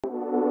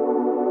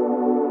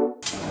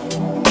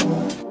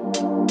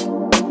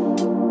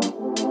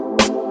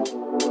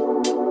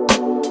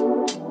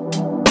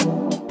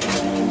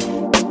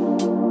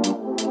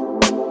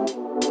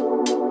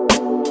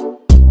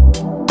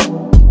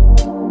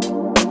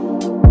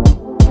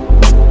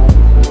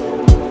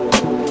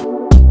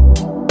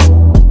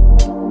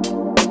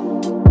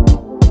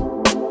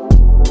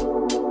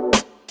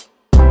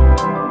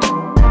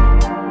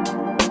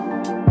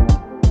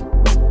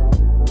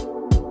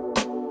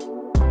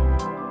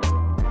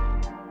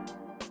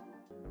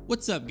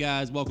What's up,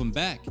 guys? Welcome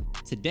back.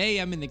 Today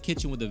I'm in the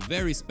kitchen with a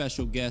very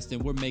special guest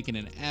and we're making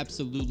an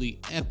absolutely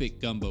epic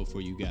gumbo for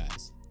you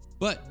guys.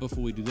 But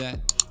before we do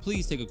that,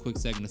 please take a quick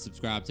second to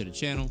subscribe to the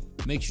channel.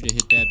 Make sure to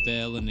hit that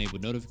bell and enable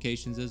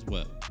notifications as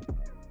well.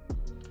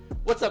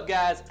 What's up,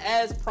 guys?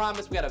 As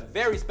promised, we got a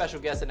very special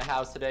guest in the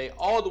house today,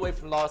 all the way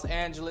from Los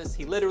Angeles.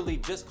 He literally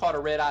just caught a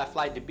red-eye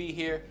flight to be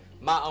here,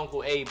 my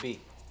Uncle AB.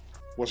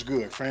 What's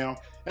good, fam?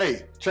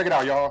 Hey, check it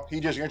out, y'all. He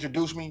just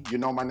introduced me. You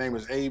know my name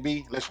is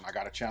AB. Listen, I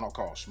got a channel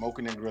called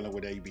Smokin and Grillin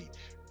with AB.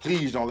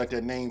 Please don't let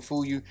that name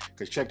fool you,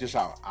 because check this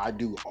out. I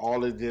do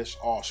all of this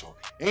also.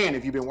 And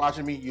if you've been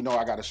watching me, you know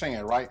I got a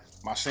saying, right?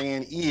 My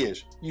saying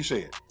is, you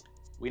say it.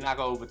 We not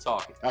gonna over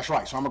talk it. That's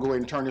right. So I'm gonna go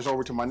ahead and turn this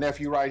over to my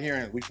nephew right here,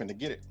 and we finna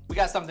get it. We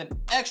got something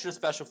extra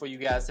special for you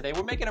guys today.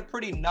 We're making a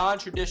pretty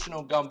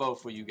non-traditional gumbo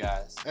for you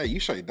guys. Hey,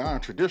 you say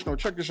non-traditional?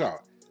 Check this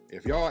out.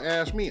 If y'all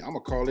ask me, I'm gonna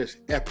call this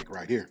epic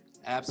right here.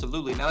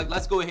 Absolutely. Now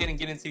let's go ahead and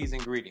get into these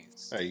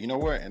ingredients. Hey, you know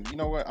what? And you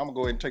know what? I'm gonna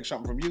go ahead and take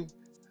something from you.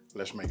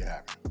 Let's make it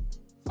happen.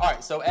 All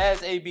right, so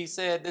as AB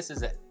said, this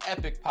is an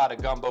epic pot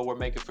of gumbo we're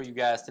making for you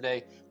guys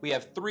today. We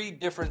have 3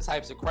 different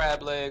types of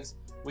crab legs.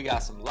 We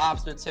got some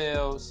lobster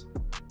tails.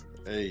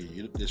 Hey,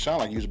 it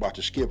sounds like you was about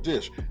to skip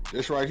this.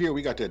 This right here,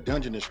 we got that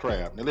Dungeness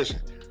crab. Now listen,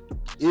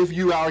 if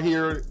you out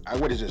here,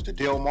 what is this, the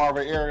Del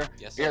Marva area?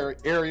 Yes, sir.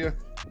 Area,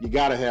 you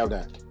gotta have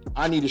that.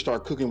 I need to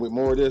start cooking with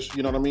more of this,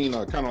 you know what I mean?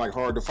 Kind of like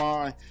hard to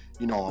find,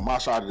 you know, on my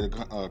side of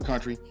the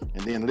country.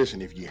 And then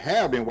listen, if you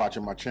have been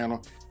watching my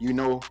channel, you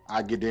know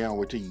I get down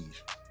with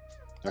these.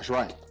 That's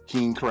right,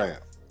 king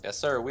crab. Yes,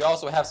 sir. We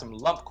also have some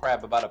lump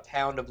crab, about 1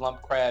 pound of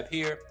lump crab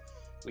here.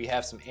 We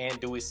have some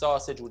andouille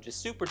sausage, which is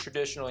super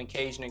traditional in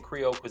Cajun and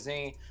Creole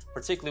cuisine,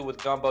 particularly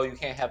with gumbo. You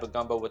can't have a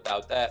gumbo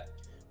without that.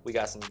 We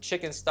got some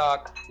chicken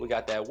stock. We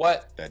got that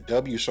what? That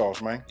W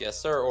sauce, man. Yes,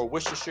 sir. Or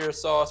Worcestershire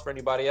sauce for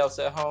anybody else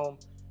at home.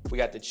 We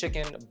got the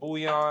chicken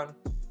bouillon.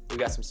 We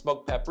got some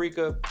smoked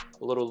paprika,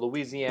 a little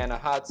Louisiana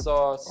hot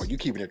sauce. Oh, you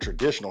keeping it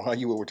traditional, huh?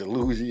 You went with the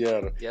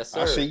Louisiana. Yes,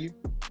 sir. I see you.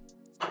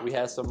 We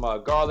have some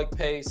garlic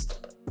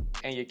paste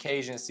and your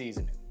Cajun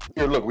seasoning.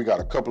 Here, look, we got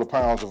a couple of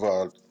pounds of,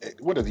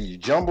 what are these,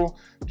 jumbo,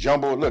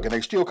 look, and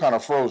they still kind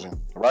of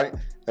frozen, right?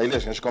 Hey,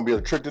 listen, it's going to be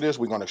a trick to this.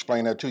 We're going to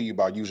explain that to you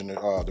by using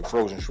the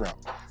frozen shrimp.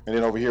 And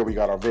then over here, we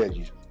got our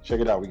veggies. Check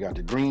it out. We got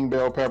the green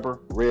bell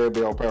pepper, red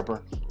bell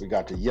pepper. We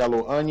got the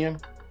yellow onion.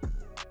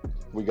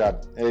 We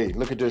got, hey,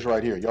 look at this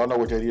right here. Y'all know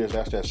what that is.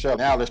 That's that celery.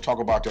 Now let's talk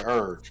about the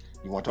herbs.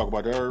 You want to talk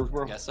about the herbs,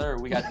 bro? Yes, sir.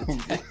 We got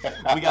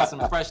we got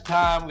some fresh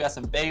thyme. We got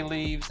some bay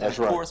leaves. That's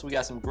and of right. course, we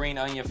got some green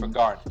onion for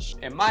garnish.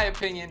 In my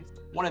opinion,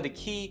 one of the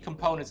key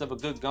components of a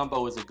good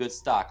gumbo is a good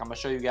stock. I'm going to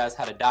show you guys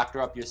how to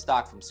doctor up your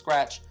stock from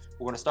scratch.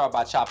 We're going to start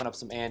by chopping up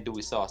some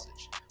andouille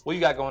sausage. What you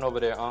got going over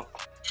there, Unc?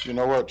 You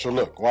know what? So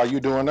look, while you're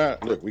doing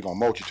that, look, we're going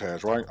to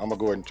multitask, right? I'm going to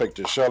go ahead and take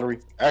this celery.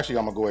 Actually,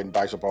 I'm going to go ahead and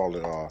dice up all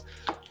of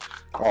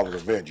the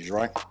veggies,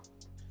 right?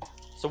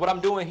 So what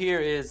I'm doing here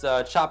is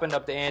chopping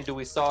up the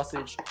andouille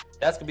sausage.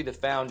 That's gonna be the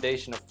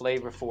foundation of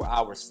flavor for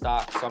our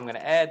stock. So I'm gonna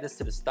add this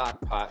to the stock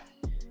pot,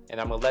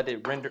 and I'm gonna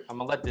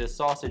let the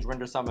sausage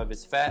render some of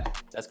its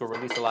fat. That's gonna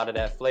release a lot of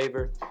that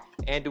flavor.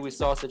 Andouille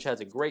sausage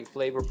has a great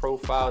flavor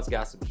profile. It's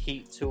got some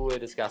heat to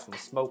it. It's got some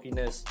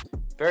smokiness.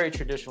 Very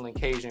traditional in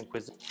Cajun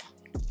cuisine.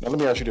 Now let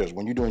me ask you this: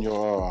 when you're doing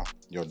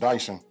your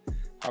dicing,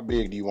 how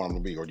big do you want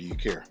them to be, or do you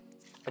care?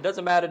 It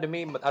doesn't matter to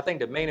me, but I think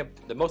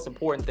the most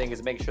important thing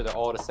is making sure they're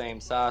all the same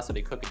size so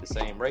they cook at the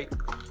same rate.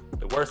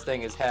 The worst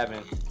thing is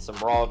having some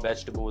raw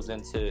vegetables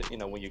into, you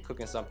know, when you're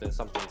cooking something's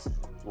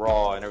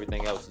raw and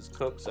everything else is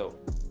cooked. So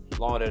as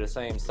long as they're the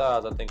same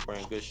size, I think we're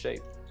in good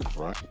shape.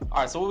 Right.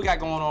 All right, so what we got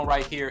going on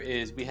right here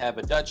is we have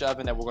a Dutch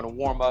oven that we're gonna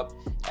warm up,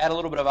 add a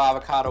little bit of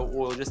avocado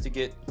oil just to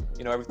get,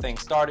 you know, everything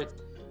started.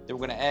 Then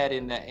we're gonna add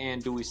in that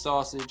andouille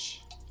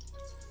sausage.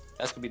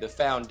 That's gonna be the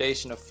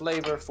foundation of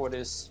flavor for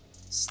this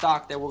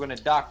stock that we're going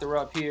to doctor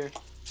up here.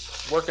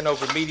 Working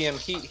over medium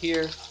heat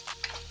here. You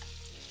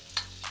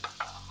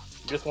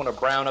just want to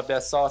brown up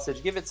that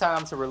sausage. Give it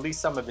time to release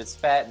some of its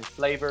fat and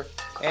flavor.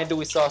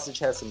 Andouille sausage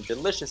has some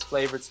delicious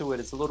flavor to it.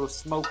 It's a little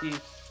smoky,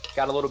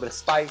 got a little bit of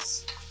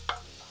spice.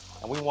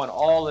 And we want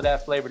all of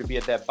that flavor to be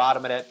at that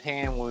bottom of that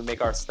pan when we make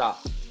our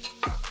stock.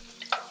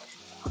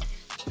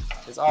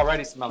 It's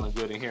already smelling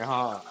good in here,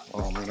 huh?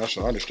 Oh man, that's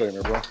an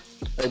understatement, bro.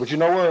 Hey, but you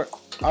know what?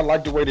 I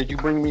like the way that you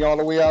bring me all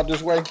the way out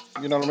this way.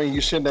 You know what I mean?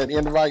 You send that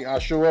invite, I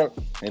show up,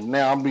 and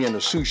now I'm being the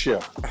sous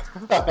chef.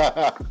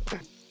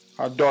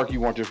 How dark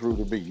you want this roux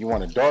to be? You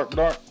want it dark?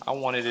 I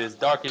want it as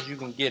dark as you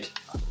can get it.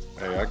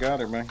 Hey, I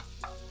got it, man.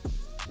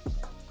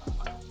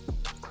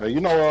 Hey,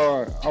 you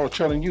know, I was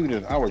telling you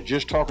that I was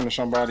just talking to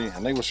somebody,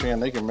 and they were saying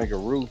they can make a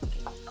roux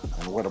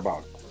in what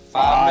about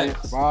 5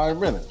 minutes? 5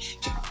 minutes.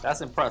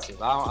 That's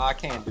impressive. I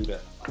can't do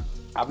that.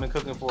 I've been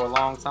cooking for a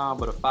long time,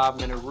 but a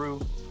 5-minute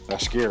roux.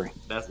 That's scary.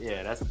 That's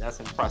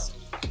impressive.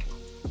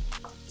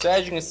 So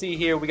as you can see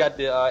here, we got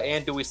the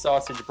andouille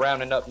sausage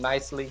browning up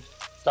nicely,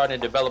 starting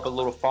to develop a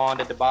little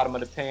fond at the bottom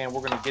of the pan.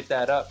 We're gonna get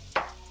that up.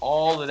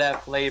 All of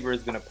that flavor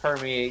is gonna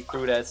permeate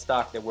through that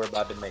stock that we're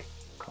about to make.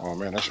 Oh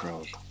man, that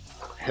smells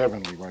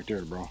heavenly right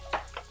there, bro.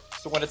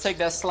 So we're gonna take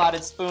that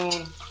slotted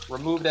spoon,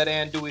 remove that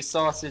andouille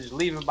sausage,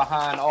 leaving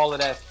behind all of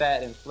that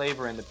fat and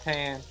flavor in the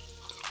pan.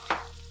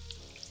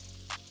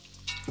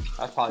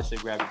 I probably should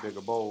grab a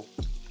bigger bowl,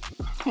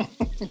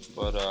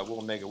 but we'll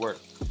make it work.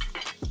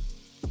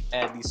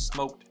 Add these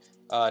smoked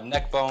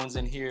neck bones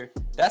in here.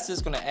 That's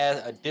just gonna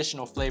add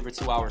additional flavor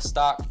to our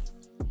stock.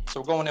 So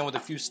we're going in with a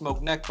few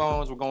smoked neck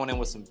bones. We're going in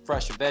with some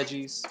fresh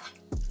veggies.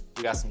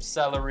 We got some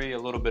celery, a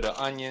little bit of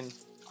onion.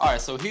 All right,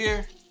 so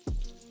here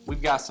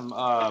we've got some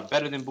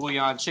better than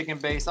bouillon chicken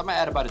base. I'm gonna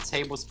add about a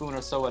tablespoon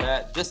or so of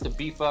that just to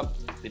beef up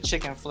the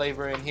chicken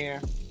flavor in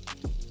here.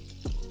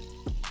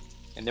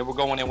 And then we're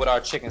going in with our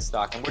chicken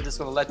stock, and we're just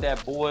gonna let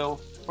that boil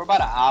for about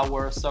an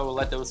hour or so,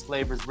 let those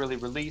flavors really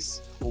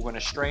release. We're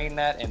gonna strain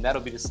that, and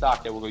that'll be the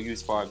stock that we're gonna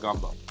use for our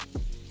gumbo.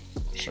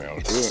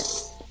 Sounds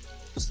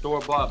good.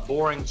 Store-bought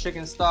boring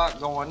chicken stock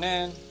going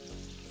in.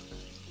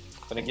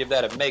 Gonna give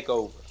that a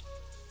makeover.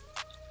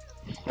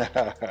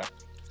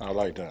 I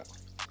like that.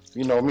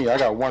 You know me, I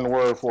got one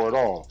word for it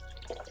all.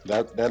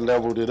 That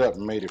leveled it up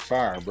and made it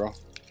fire, bro.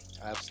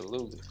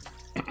 Absolutely.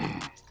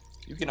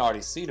 You can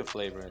already see the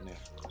flavor in there.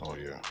 Oh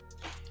yeah.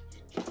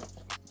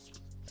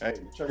 Hey,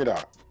 check it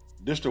out.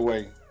 This the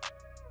way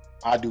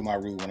I do my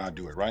roux when I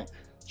do it, right?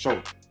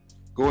 So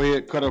go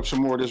ahead, cut up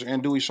some more of this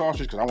andouille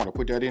sausage because I want to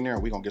put that in there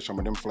and we're gonna get some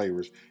of them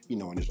flavors, you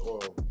know, in this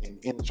oil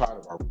inside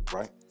of our roux,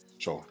 right?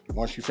 So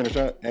once you finish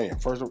that, hey,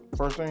 first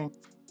thing,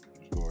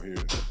 let's go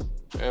ahead.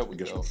 There we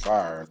get go. some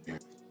fire in here.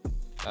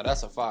 Now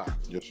that's a fire.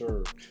 Yes,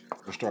 sir.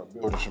 Let's start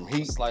building some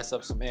heat. Slice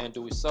up some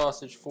andouille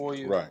sausage for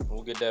you. Right. And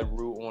we'll get that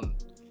roux on.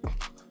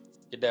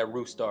 Get that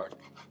roux started.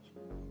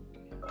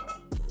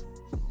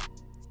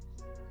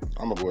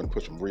 I'm gonna go ahead and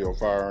put some real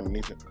fire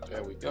underneath it.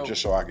 There we go.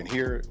 Just so I can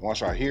hear it.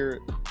 Once I hear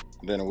it,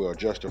 then we'll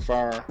adjust the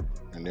fire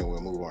and then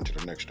we'll move on to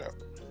the next step.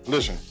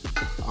 Listen,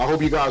 I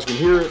hope you guys can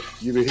hear it.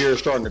 You can hear it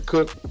starting to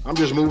cook. I'm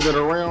just moving it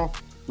around.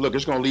 Look,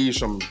 it's gonna leave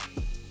some,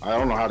 I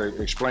don't know how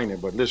to explain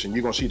it, but listen,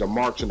 you're gonna see the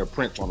marks and the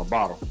prints on the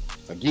bottom.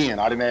 Again,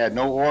 I didn't add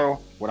no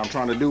oil. What I'm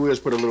trying to do is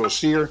put a little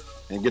sear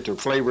and get the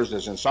flavors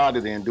that's inside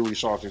of the andouille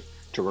sausage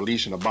to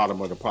release in the bottom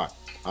of the pot.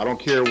 I don't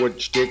care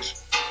what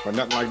sticks or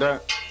nothing like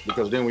that,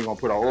 because then we're gonna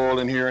put our oil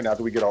in here, and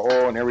after we get our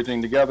oil and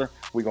everything together,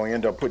 we're gonna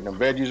end up putting the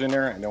veggies in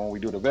there, and then when we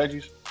do the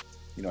veggies,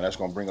 you know, that's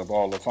gonna bring up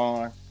all the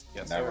fine.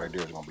 Yes, and that sir. right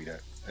there is gonna be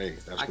that. Hey,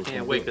 that's I what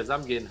can't wait because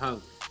I'm getting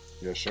hungry.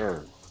 Yes,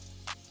 sir.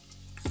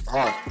 All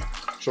right,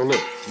 so look,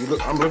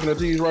 I'm looking at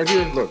these right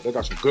here. Look, they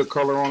got some good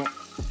color on it.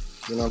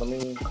 You know what I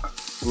mean?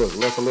 Look,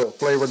 left a little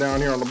flavor down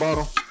here on the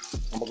bottom.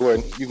 I'm gonna go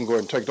ahead and, you can go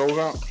ahead and take those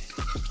out.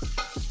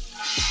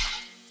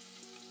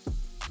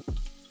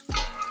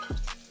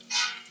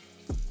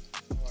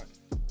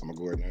 I'm gonna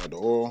go ahead and add the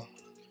oil.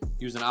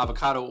 Using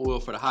avocado oil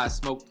for the high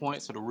smoke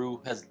point so the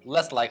roux has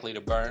less likely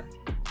to burn.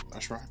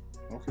 That's right.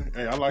 Okay.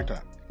 Hey, I like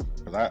that.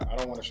 Because I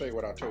don't want to say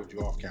what I told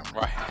you off camera.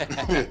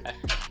 Right.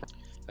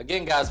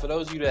 Again, guys, for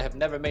those of you that have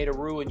never made a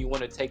roux and you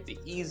want to take the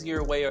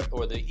easier way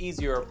or the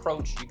easier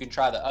approach, you can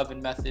try the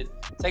oven method.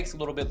 It takes a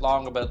little bit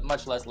longer, but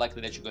much less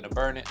likely that you're going to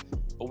burn it.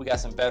 But we got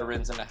some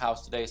veterans in the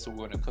house today, so we're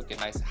going to cook it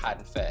nice, hot,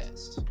 and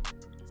fast.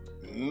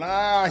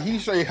 Nah, he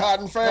say hot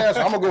and fast.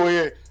 I'm going to go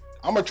ahead.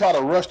 I'm going to try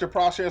to rush the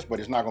process, but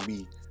it's not going to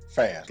be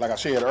fast. Like I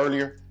said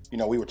earlier, you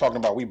know, we were talking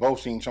about, we both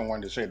seen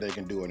someone that said they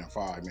can do it in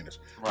 5 minutes.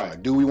 Right.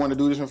 Do we want to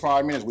do this in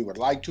 5 minutes? We would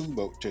like to,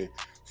 but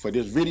for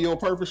this video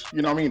purpose,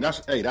 you know what I mean? That's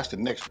the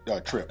next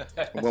trip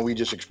when we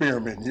just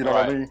experiment, you know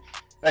what I mean?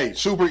 Hey,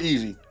 super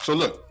easy. So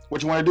look,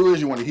 what you want to do is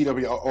you want to heat up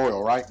your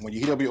oil, right? When you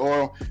heat up your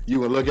oil, you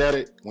will look at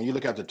it. When you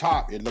look at the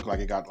top, it look like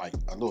it got like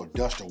a little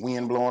dust or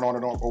wind blowing on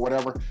it or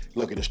whatever.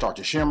 Look, it'll start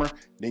to shimmer.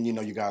 Then you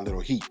know you got a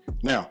little heat.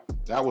 Now,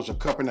 that was a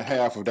cup and a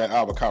half of that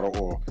avocado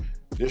oil.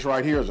 This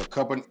right here is a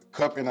cup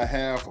and a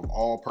half of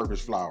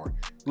all-purpose flour.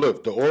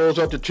 Look, the oil's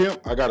up to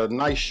temp. I got a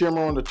nice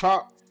shimmer on the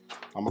top.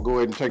 I'm gonna go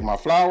ahead and take my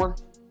flour.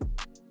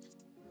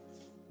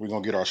 We're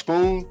gonna get our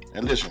spoon,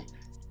 and listen,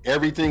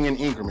 everything in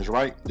increments,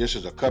 right? This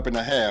is a cup and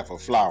a half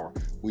of flour.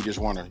 We just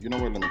wanna, you know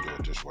what, let me do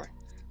it this way.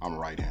 I'm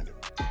right-handed.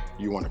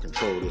 You wanna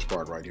control this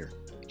part right here.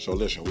 So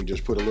listen, we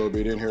just put a little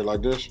bit in here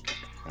like this,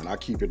 and I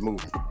keep it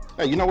moving.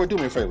 Hey, you know what, do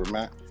me a favor,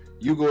 Matt.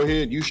 You go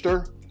ahead, you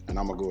stir, and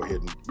I'm gonna go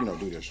ahead and, you know,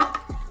 do this.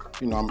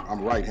 You know,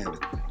 I'm right-handed,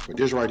 but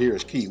this right here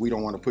is key. We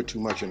don't want to put too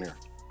much in there,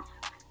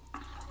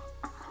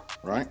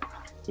 right?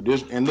 So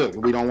this, and look,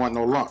 we don't want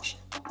no lumps.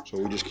 So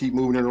we just keep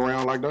moving it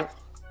around like that.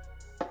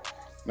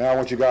 Now I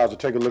want you guys to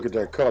take a look at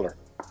that color.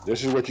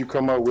 This is what you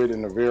come up with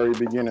in the very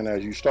beginning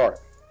as you start.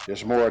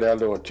 It's more of that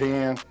little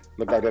tan,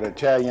 look like that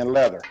Italian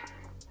leather,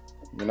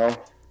 you know?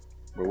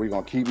 But we're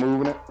gonna keep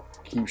moving it,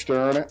 keep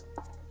stirring it.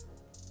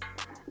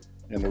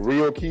 And the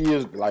real key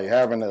is like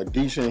having a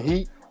decent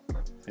heat,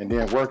 and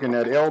then working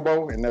that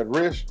elbow and that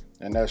wrist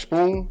and that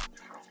spoon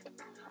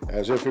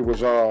as if it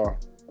was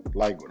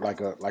like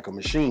a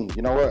machine.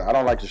 You know what? I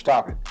don't like to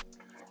stop it.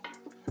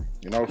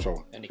 You know,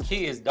 so. And the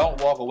key is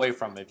don't walk away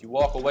from it. If you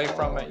walk away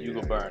from it, you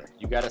will burn it.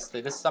 You gotta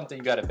stay. This is something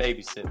you gotta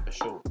babysit for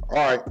sure. All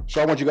right,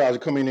 so I want you guys to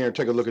come in here and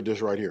take a look at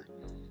this right here.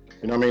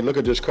 You know what I mean? Look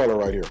at this color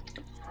right here.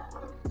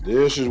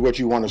 This is what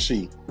you want to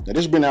see. Now,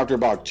 this has been out there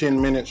about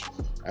 10 minutes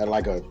at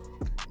like a,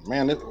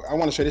 man, I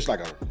want to say this like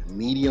a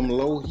medium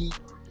low heat.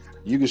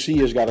 You can see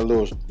it's got a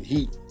little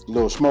heat,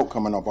 little smoke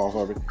coming up off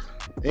of it.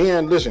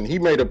 And listen, he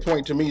made a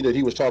point to me that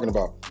he was talking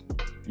about.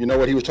 You know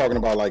what he was talking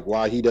about, like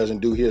why he doesn't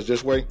do his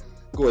this way?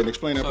 Go ahead and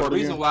explain that part again.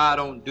 The reason why I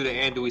don't do the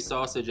andouille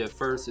sausage at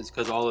first is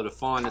because all of the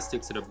fondant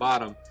sticks to the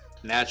bottom.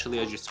 Naturally,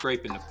 as you're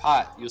scraping the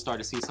pot, you'll start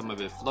to see some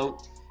of it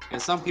float.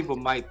 And some people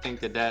might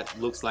think that that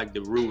looks like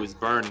the roux is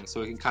burning,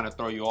 so it can kind of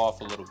throw you off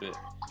a little bit.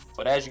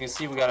 But as you can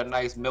see, we got a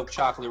nice milk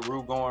chocolate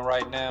roux going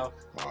right now.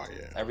 Oh,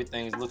 yeah.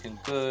 Everything's looking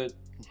good.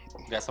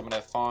 Got some of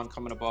that fond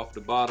coming up off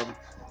the bottom.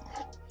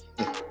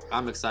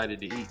 I'm excited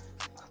to eat.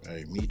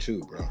 Hey, me too,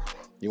 bro.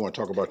 You want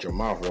to talk about your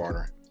mouth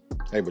watering.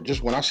 Hey, but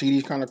just when I see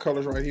these kind of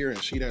colors right here and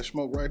see that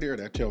smoke right there,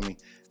 that tell me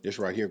this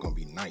right here gonna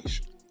be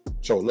nice.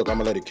 So look, I'm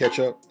gonna let it catch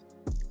up.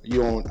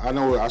 I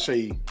know I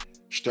say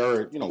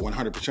stir it,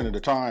 100% of the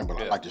time,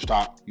 but I like to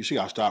stop. You see,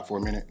 I stop for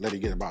a minute, let it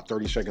get about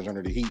 30 seconds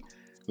under the heat,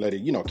 let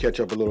it, catch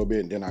up a little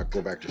bit, and then I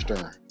go back to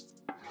stirring.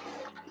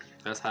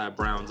 That's how it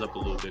browns up a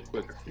little bit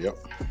quicker. Yep.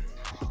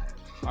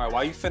 All right,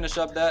 while you finish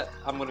up that,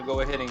 I'm gonna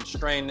go ahead and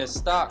strain this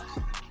stock.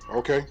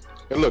 Okay.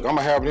 And look, I'm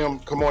gonna have them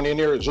come on in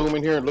there, zoom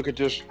in here, and look at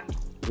this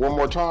one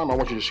more time. I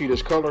want you to see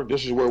this color.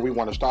 This is where we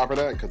want to stop it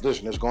at, because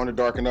listen, it's going to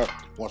darken up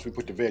once we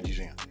put the veggies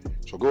in.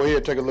 So go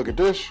ahead, take a look at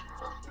this,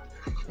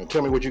 and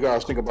tell me what you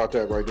guys think about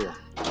that right there.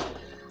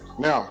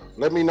 Now,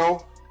 let us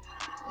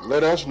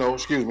know,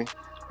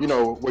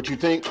 what you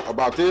think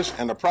about this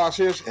and the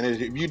process. And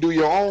if you do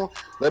your own,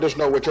 let us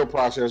know what your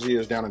process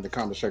is down in the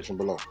comment section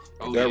below.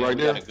 Oh, that yeah, right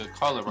there? Got a good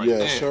color right there.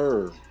 Yes,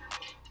 sir.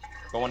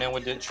 Going in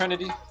with the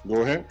Trinity.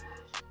 Go ahead.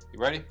 You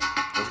ready?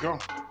 Let's go.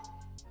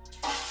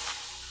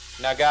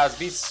 Now, guys,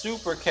 be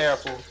super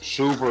careful.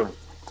 Super.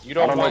 You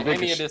don't want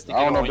any of this to get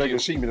on you. I don't know if they can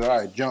see me that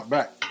I jump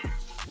back.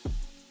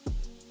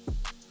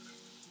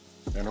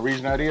 And the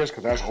reason that is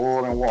because that's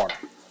oil and water.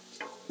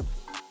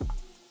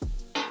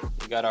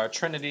 We got our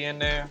Trinity in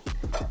there.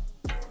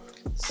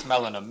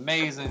 Smelling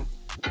amazing.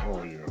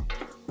 Oh, yeah.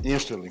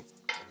 Instantly.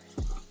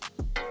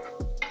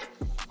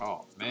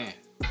 Oh, man.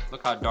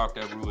 Look how dark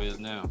that roux is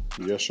now.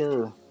 Yes,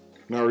 sir.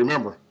 Now,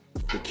 remember,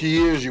 the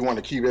key is you want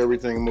to keep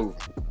everything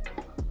moving.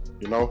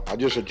 I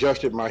just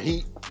adjusted my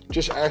heat,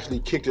 just actually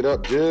kicked it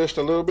up just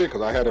a little bit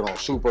because I had it on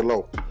super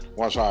low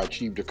once I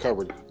achieved the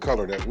color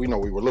that we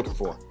were looking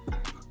for.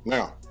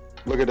 Now,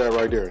 look at that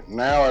right there.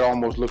 Now it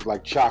almost looks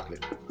like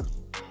chocolate.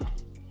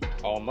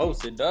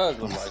 Almost, it does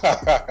look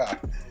like chocolate.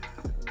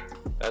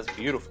 That's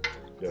beautiful.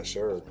 Yes,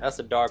 sir. That's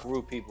a dark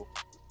roux, people.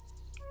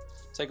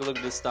 Take a look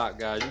at this stock,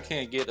 guys. You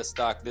can't get a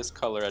stock this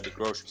color at the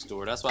grocery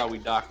store. That's why we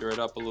doctor it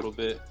up a little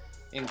bit,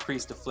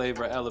 increase the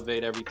flavor,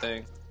 elevate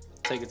everything.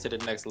 Take it to the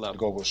next level.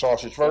 Go with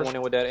sausage first. Going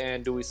in with that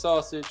andouille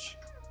sausage.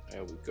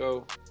 There we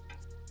go.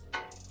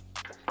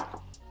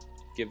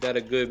 Give that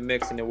a good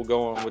mix, and then we'll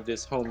go on with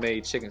this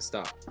homemade chicken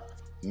stock.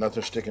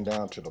 Nothing sticking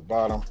down to the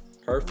bottom.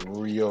 Perfect.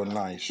 Real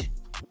nice.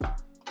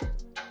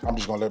 I'm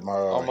just gonna let my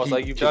almost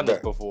like you've done this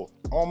before.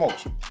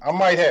 Almost. I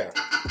might have.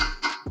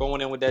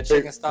 Going in with that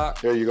chicken stock.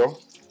 There you go.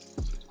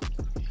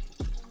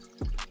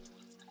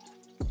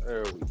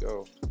 There we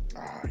go.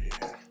 Oh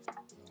yeah.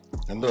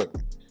 And look.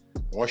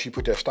 Once you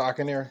put that stock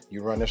in there,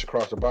 you run this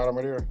across the bottom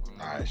of there.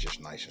 Nah, it's just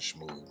nice and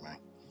smooth, man.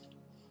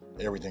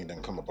 Everything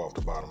doesn't come up off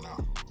the bottom now.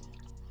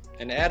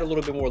 And to add a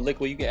little bit more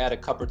liquid, you can add a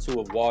cup or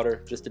two of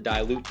water just to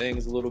dilute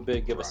things a little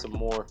bit, give us some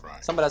more.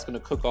 Right. Some of that's going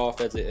to cook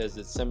off as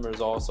it simmers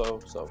also.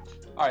 So,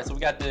 all right, so we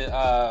got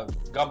the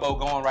gumbo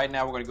going right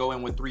now. We're going to go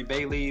in with 3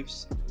 bay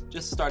leaves,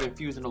 just to start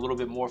infusing a little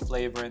bit more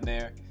flavor in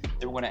there.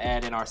 Then we're going to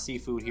add in our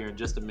seafood here in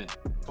just a minute.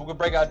 So we're going to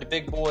break out the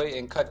big boy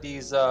and cut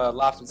these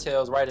lobster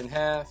tails right in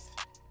half.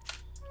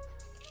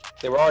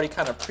 They were already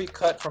kind of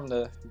pre-cut from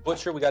the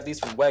butcher. We got these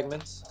from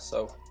Wegmans,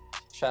 so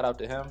shout out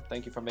to him.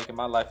 Thank you for making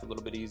my life a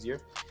little bit easier.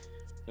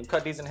 And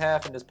cut these in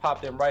half and just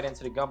pop them right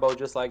into the gumbo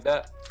just like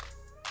that.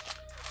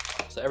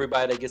 So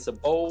everybody that gets a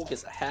bowl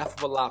gets a half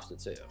of a lobster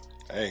tail.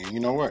 Hey, you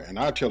know what? And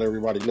I tell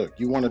everybody, look,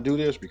 you want to do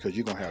this because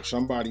you're going to have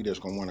somebody that's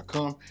going to want to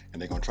come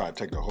and they're going to try to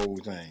take the whole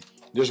thing.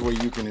 This way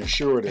you can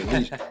ensure that at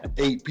least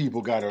 8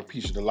 people got a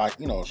piece of the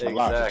some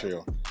lobster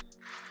tail.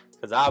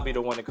 Because I'll be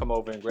the one to come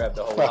over and grab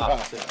the whole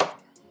lobster tail.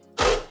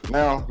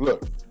 Now,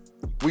 look,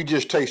 we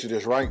just tasted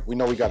this, right? We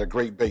know we got a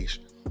great base.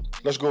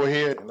 Let's go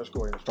ahead and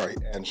start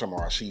adding some of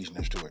our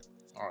seasonings to it.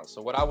 All right,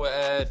 so what I would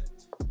add,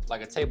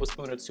 like a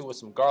tablespoon or 2 of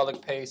some garlic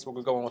paste. We're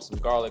gonna go in with some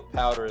garlic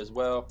powder as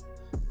well.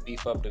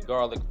 Beef up the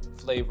garlic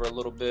flavor a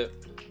little bit.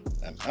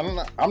 And I'm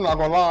not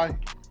gonna lie.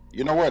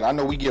 You know what? I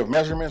know we give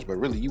measurements, but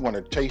really you want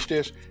to taste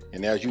this,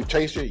 and as you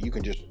taste it, you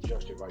can just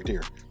adjust it right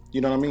there.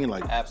 You know what I mean?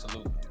 Like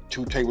absolutely.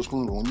 2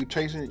 tablespoons. When you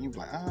taste it, you're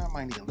like, I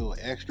might need a little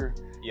extra.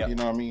 Yep. You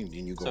know what I mean?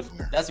 Then you go from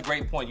there. That's a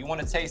great point. You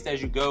want to taste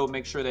as you go.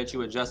 Make sure that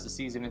you adjust the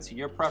seasoning to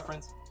your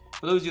preference.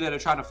 For those of you that are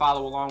trying to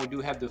follow along, we do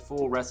have the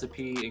full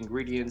recipe,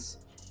 ingredients,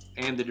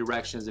 and the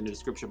directions in the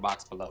description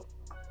box below.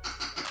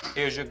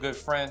 Here's your good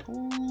friend.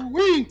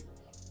 Ooh-wee.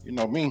 You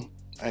know me.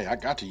 Hey, I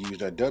got to use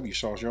that W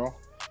sauce, y'all.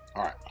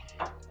 All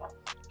right.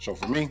 So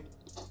for me,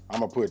 I'm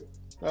gonna put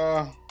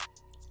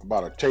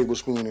about a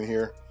tablespoon in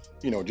here.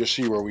 You know, just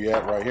see where we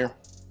at right here.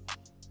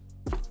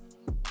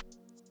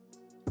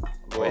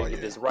 Go ahead and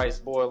get this rice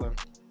boiling.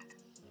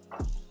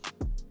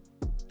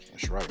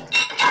 That's right, man.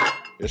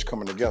 It's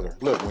coming together.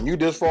 Look, when you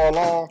this far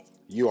along,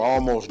 you're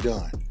almost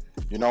done.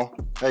 You know?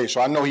 Hey,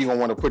 so I know he gonna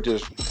want to put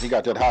this, he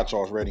got that hot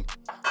sauce ready.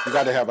 You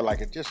got to have it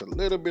like just a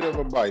little bit of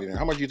a bite in there.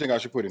 How much do you think I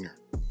should put in there?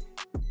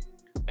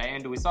 That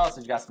andouille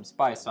sausage got some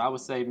spice, so I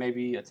would say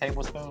maybe a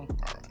tablespoon. All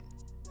right.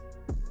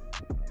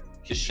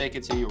 Just shake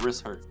it till your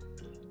wrist hurt.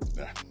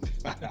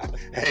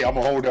 Hey, I'm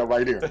gonna hold that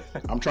right there.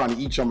 I'm trying to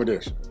eat some of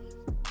this.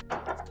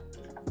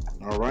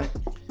 All right.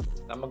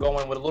 I'm gonna go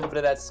in with a little bit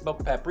of that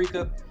smoked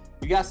paprika.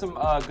 You got some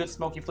good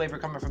smoky flavor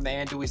coming from the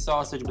andouille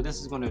sausage, but this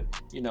is gonna,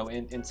 you know,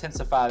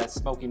 intensify that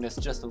smokiness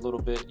just a little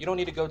bit. You don't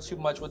need to go too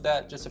much with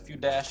that, just a few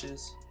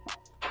dashes.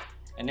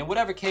 And then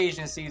whatever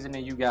Cajun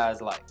seasoning you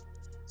guys like.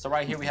 So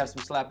right here we have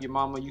some Slap Your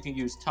Mama. You can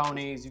use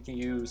Tony's, you can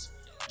use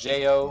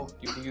J.O.,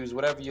 you can use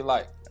whatever you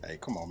like. Hey,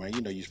 come on, man.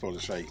 You know you're supposed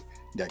to say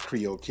that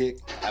Creole kick.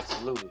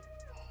 Absolutely.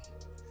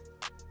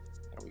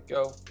 There we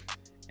go.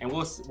 And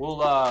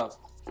we'll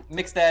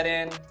mix that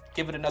in,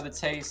 give it another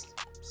taste,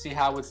 see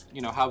how it's,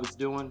 you know, how it's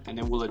doing, and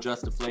then we'll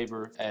adjust the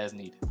flavor as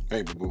needed.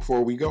 Hey, but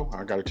before we go,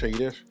 I gotta tell you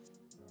this.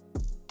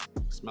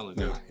 Smelling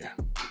good. Yeah.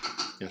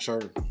 Yes, sir.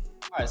 All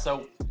right,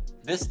 so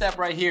this step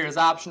right here is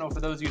optional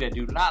for those of you that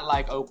do not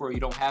like okra. You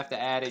don't have to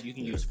add it. You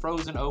can use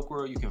frozen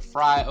okra. You can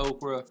fry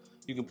okra.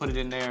 You can put it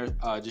in there,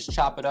 just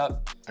chop it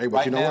up. Hey, but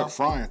right, you know what?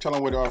 Frying. Tell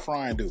them what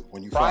frying do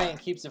when you fry. Frying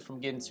keeps it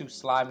from getting too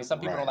slimy. Some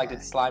people don't like the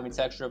slimy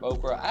texture of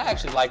okra. I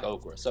actually like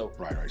okra. So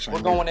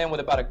we're going in with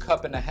about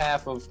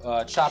 1.5 cups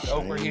of chopped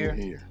okra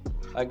here.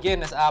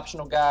 Again, it's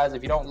optional, guys.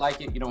 If you don't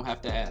like it, you don't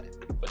have to add it.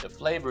 But the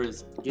flavor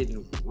is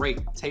getting great.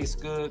 Tastes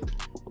good.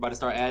 We're about to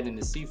start adding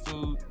the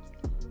seafood.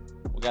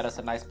 We got us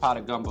a nice pot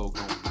of gumbo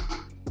going.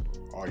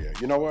 Oh yeah.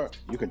 You know what?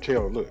 You can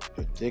tell. Look,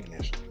 the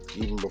thickness.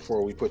 Even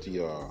before we put the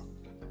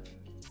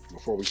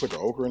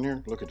okra in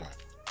here, look at that.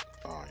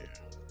 Oh yeah.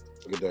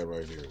 Look at that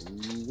right there.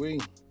 Ooh-wee.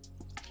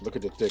 Look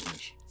at the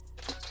thickness.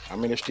 I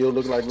mean, it still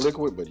looks like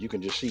liquid, but you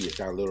can just see it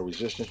got a little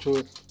resistance to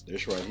it.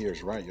 This right here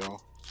is right,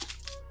 y'all.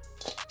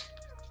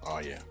 Oh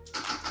yeah.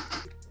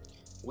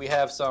 We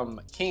have some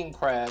king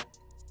crab.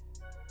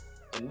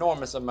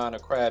 Enormous amount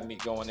of crab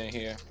meat going in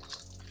here.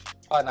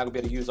 Probably not gonna be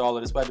able to use all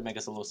of this, but to make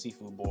us a little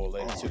seafood boil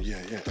later too. Yeah.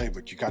 Hey,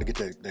 but you gotta get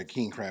that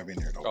king crab in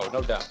there though. Oh,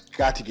 no doubt.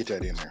 Got to get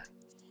that in there.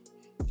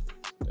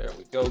 There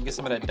we go. Get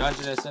some of that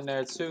Dungeness in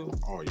there too.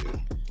 Oh yeah.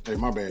 Hey,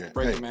 my bad.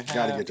 Break hey, them in half.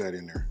 Gotta get that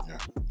in there. Yeah.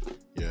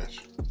 Yes.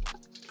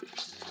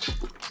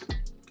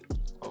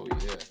 Oh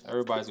yeah.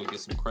 Everybody's gonna get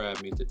some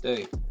crab meat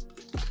today.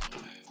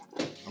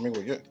 I mean,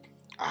 we get.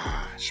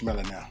 Smell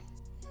it now.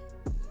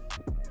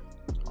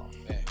 Oh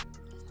man.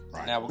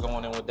 Right. Now we're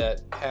going in with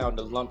that pound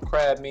of lump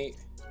crab meat.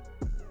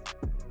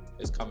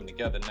 It's coming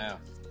together now.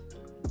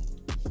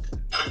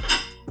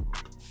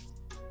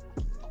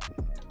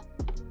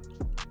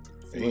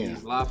 And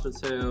these lobster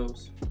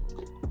tails.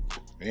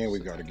 And we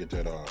got to get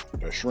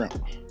that shrimp.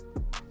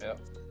 Yep.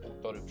 We'll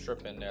throw the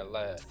shrimp in there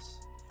last.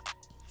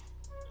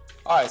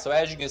 All right. So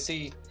as you can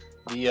see,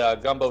 the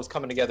gumbo is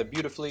coming together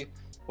beautifully.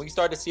 When you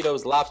start to see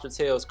those lobster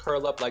tails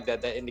curl up like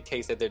that, that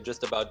indicates that they're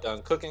just about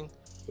done cooking,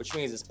 which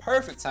means it's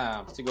perfect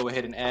time to go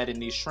ahead and add in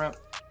these shrimp.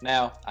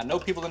 Now, I know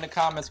people in the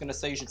comments gonna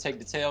say you should take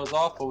the tails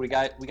off, but we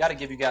got to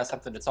give you guys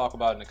something to talk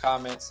about in the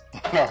comments.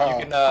 You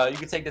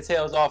can take the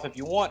tails off if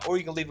you want, or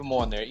you can leave them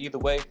on there. Either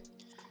way,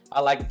 I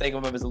like to think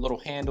of them as a little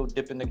handle,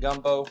 dip in the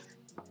gumbo,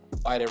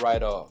 bite it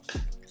right off.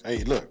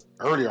 Hey, look,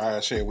 earlier I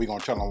said we're gonna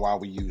tell them why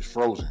we use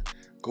frozen.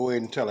 Go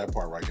ahead and tell that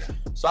part right there.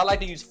 So I like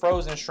to use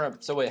frozen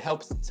shrimp so it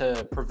helps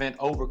to prevent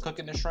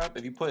overcooking the shrimp.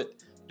 If you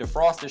put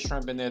defrosted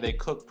shrimp in there, they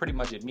cook pretty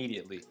much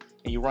immediately,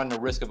 and you run the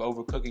risk of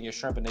overcooking your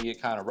shrimp and they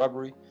get kind of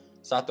rubbery.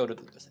 So I throw the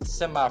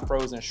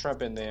semi-frozen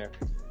shrimp in there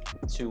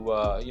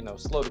to you know,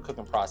 slow the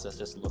cooking process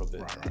just a little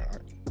bit.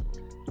 Right.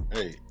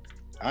 Hey,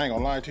 I ain't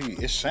gonna lie to you,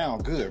 it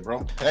sound good,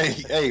 bro.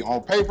 hey,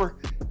 on paper,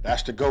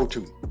 that's the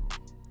go-to.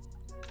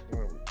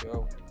 There we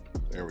go.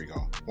 There we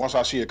go. Once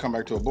I see it come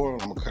back to a boil,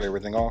 I'm gonna cut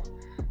everything off,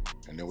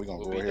 and then we're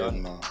gonna go ahead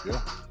and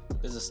yeah.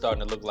 This is starting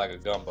to look like a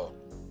gumbo.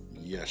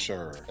 Yes,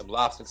 sir. The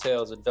lobster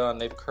tails are done.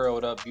 They've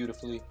curled up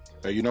beautifully.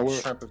 Hey, you know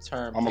what? Shrimp have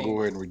turned I'm gonna pink.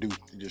 go ahead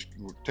and just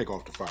take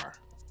off the fire.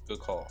 Good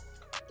call.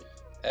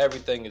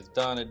 Everything is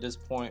done at this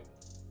point.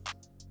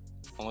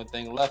 Only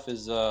thing left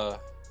is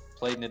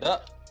plating it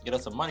up. Get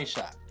us a money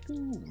shot.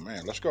 Ooh,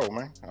 man, let's go,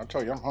 man. I'll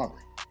tell you, I'm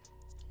hungry.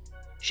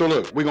 So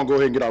look, we're gonna go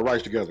ahead and get our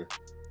rice together.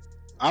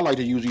 I like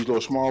to use these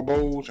little small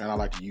bowls, and I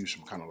like to use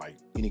some kind of like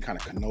any kind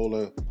of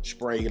canola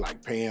spray,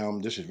 like Pam.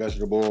 This is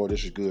vegetable oil.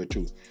 This is good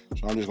too.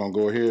 So I'm just gonna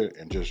go ahead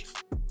and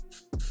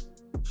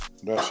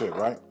that's it,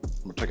 right?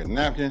 I'm gonna take a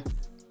napkin,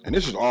 and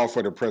this is all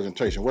for the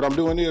presentation. What I'm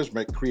doing is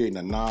creating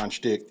a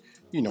non-stick,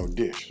 you know,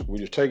 dish. We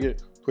just take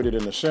it, put it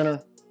in the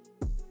center.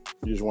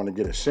 You just want to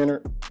get it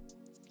centered.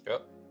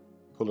 Yep.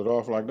 Pull it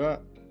off like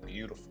that.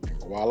 Beautiful.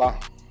 Voila.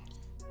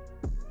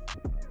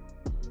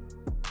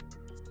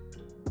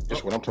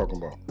 That's what I'm talking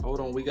about.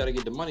 Hold on, we gotta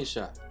get the money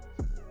shot.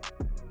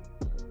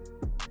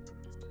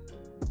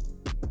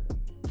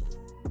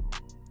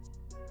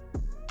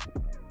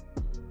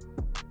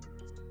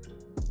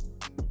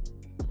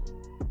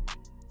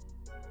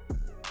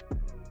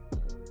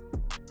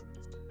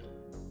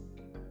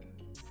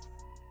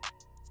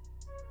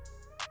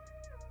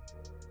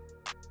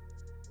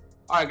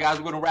 All right, guys,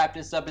 we're gonna wrap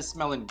this up. It's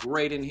smelling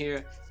great in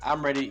here.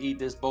 I'm ready to eat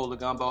this bowl of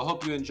gumbo. I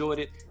hope you enjoyed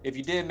it. If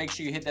you did, make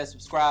sure you hit that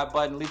subscribe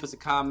button, leave us a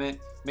comment,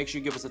 make sure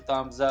you give us a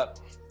thumbs up.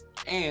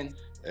 And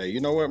hey, you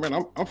know what, man?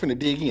 I'm finna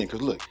dig in,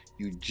 because look,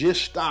 you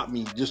just stopped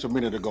me just a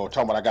minute ago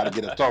talking about I got to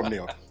get a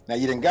thumbnail. Now,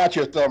 you done got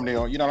your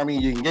thumbnail, you know what I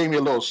mean? You gave me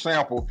a little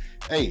sample.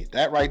 Hey,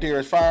 that right there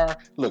is fire.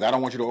 Look, I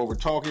don't want you to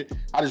overtalk it.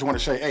 I just want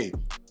to say, hey,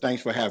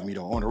 thanks for having me,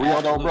 though. On the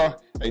real, though, bro,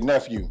 hey,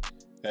 nephew,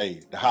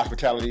 hey, the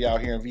hospitality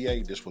out here in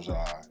VA, this was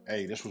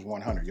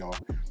 100, y'all.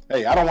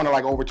 Hey, I don't want to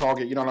like overtalk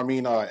it, you know what I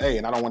mean? Hey,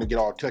 and I don't want to get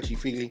all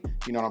touchy-feely,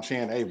 you know what I'm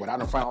saying? Hey, but I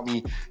done found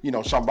me, you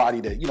know,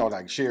 somebody that, you know,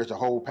 like shares the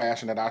whole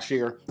passion that I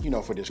share, you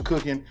know, for this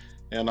cooking.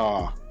 And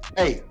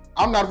hey,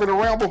 I'm not gonna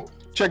ramble.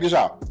 Check this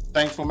out.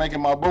 Thanks for making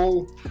my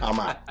bowl. I'm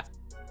out.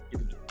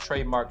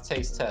 Trademark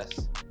taste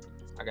test.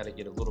 I gotta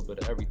get a little bit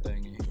of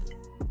everything in here.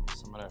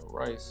 Some of that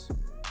rice,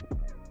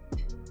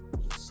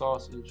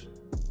 sausage.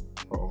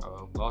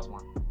 Uh-oh. Lost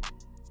one.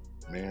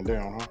 Man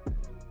down, huh?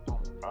 Oh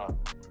my God.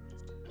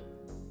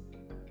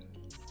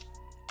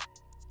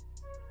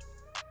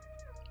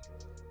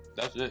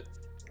 That's it.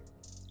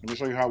 Let me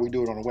show you how we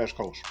do it on the West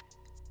Coast.